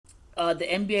The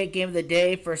NBA game of the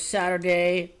day for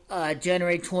Saturday,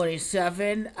 January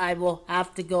 27. I will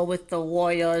have to go with the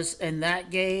Warriors in that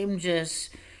game.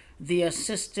 Just the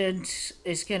assistant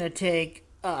is going to take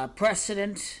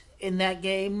precedent in that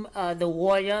game. The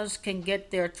Warriors can get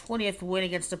their 20th win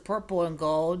against the purple and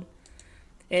gold.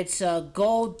 It's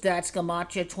gold that's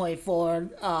Gematria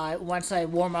 24. Once I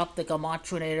warm up the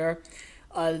Gematrinator,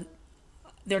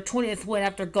 their 20th win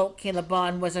after Goat King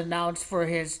LeBron was announced for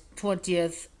his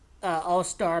 20th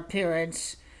All-Star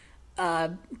appearance.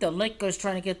 The Lakers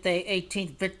trying to get their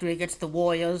 18th victory against the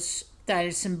Warriors. That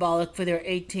is symbolic for their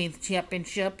 18th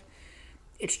championship.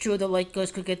 It's true the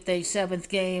Lakers could get their 7th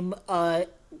game,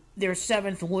 their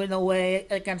 7th win away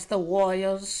against the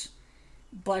Warriors.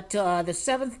 But the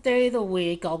 7th day of the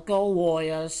week, I'll go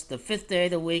Warriors. The 5th day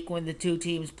of the week, when the two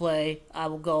teams play, I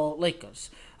will go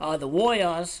Lakers. The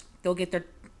Warriors, they'll get their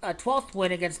 12th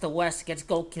win against the West against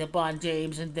Goat King LeBron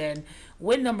James, and then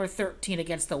win number 13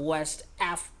 against the West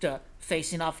after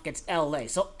facing off against LA.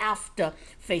 So after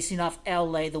facing off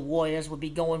LA, the Warriors would be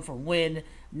going for win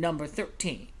number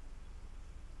 13.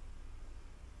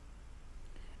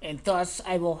 And thus,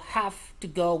 I will have to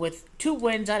go with 2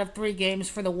 wins out of 3 games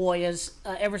for the Warriors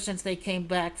ever since they came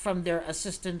back from their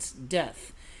assistant's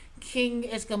death. King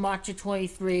is Gematria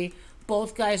 23.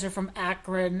 Both guys are from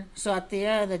Akron. So at the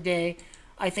end of the day,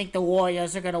 I think the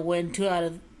Warriors are going to win 2 out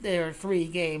of their 3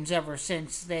 games ever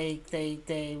since they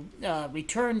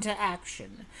returned to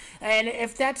action. And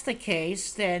if that's the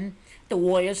case, then the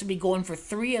Warriors will be going for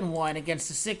 3-1 against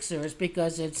the Sixers,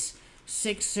 because it's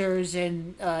Sixers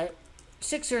and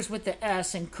Sixers with the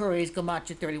S and Curry's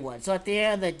Gematria 31. So at the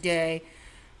end of the day,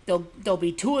 they'll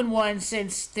be 2-1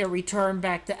 since their return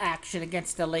back to action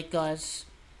against the Lakers.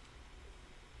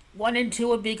 1-2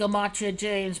 would be Gematria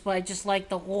James, but I just like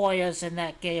the Warriors in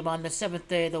that game on the 7th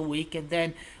day of the week. And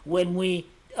then when we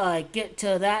get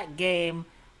to that game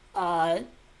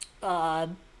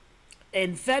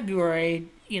in February,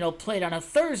 played on a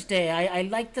Thursday, I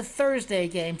like the Thursday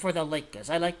game for the Lakers.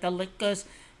 I like the Lakers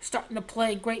starting to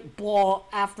play great ball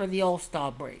after the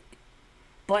All-Star break.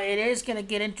 But it is going to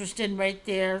get interesting right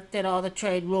there, that all the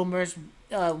trade rumors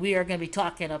we are going to be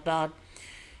talking about.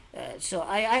 So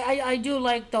I do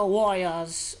like the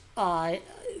Warriors,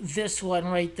 this one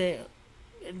right there.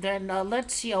 And then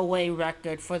let's see away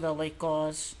record for the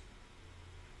Lakers.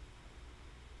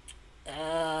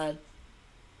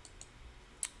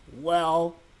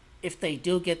 Well, if they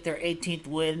do get their 18th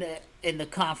win in the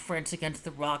conference against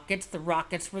the Rockets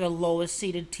were the lowest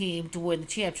seeded team to win the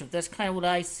championship. That's kind of what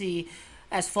I see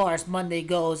as far as Monday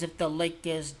goes if the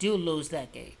Lakers do lose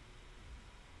that game.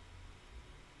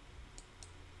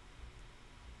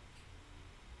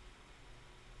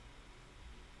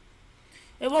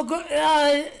 And we'll go.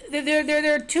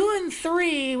 They're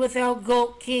 2-3 without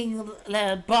Goat King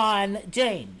LeBron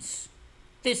James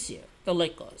this year. The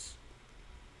Lakers.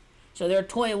 So they're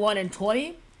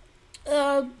 21-20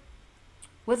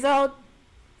 without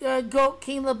Goat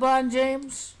King LeBron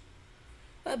James.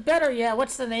 Better yet,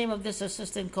 what's the name of this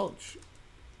assistant coach?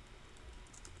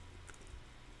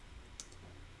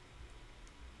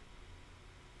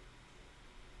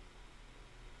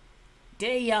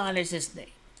 Dejan is his name.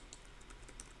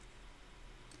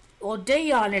 Well,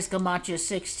 Dejan is Gematria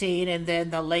 16, and then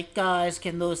the Lakers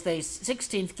can lose their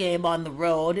 16th game on the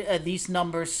road. These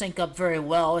numbers sync up very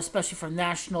well, especially for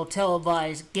national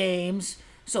televised games.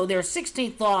 So their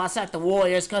 16th loss at the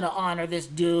Warriors going to honor this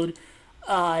dude.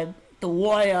 The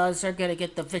Warriors are going to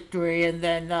get the victory, and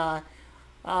then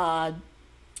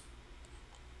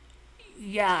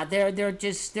yeah,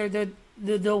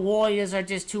 the Warriors are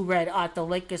just too red hot. The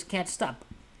Lakers can't stop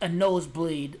a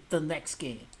nosebleed the next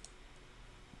game.